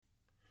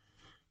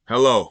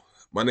Hello,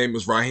 my name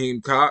is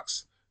Raheem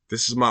Cox.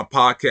 This is my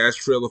podcast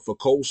trailer for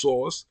Cold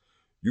Source.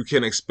 You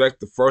can expect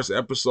the first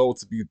episode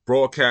to be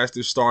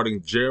broadcasted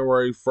starting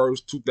January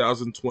 1st,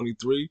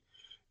 2023.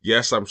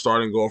 Yes, I'm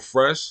starting off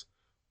fresh.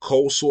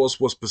 Cold Source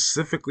was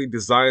specifically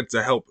designed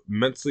to help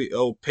mentally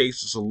ill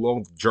patients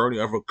along the journey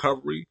of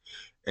recovery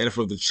and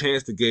for the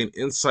chance to gain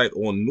insight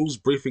on news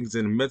briefings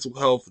and mental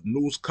health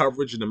news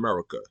coverage in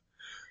America.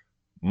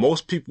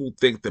 Most people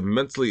think the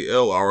mentally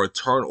ill are a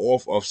turn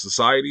off of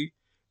society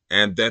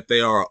and that they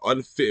are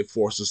unfit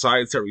for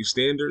societary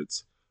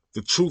standards.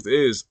 The truth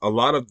is, a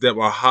lot of them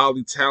are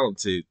highly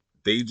talented.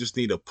 They just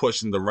need a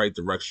push in the right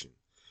direction.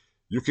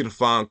 You can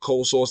find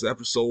Cold Source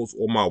episodes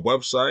on my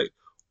website,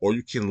 or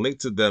you can link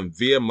to them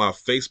via my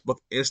Facebook,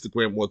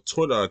 Instagram, or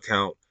Twitter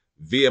account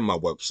via my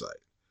website.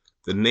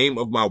 The name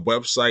of my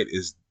website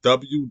is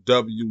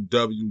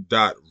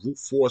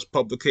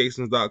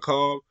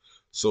www.rootforcepublications.com.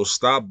 So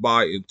stop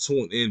by and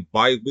tune in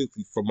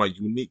bi-weekly for my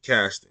unique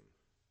casting.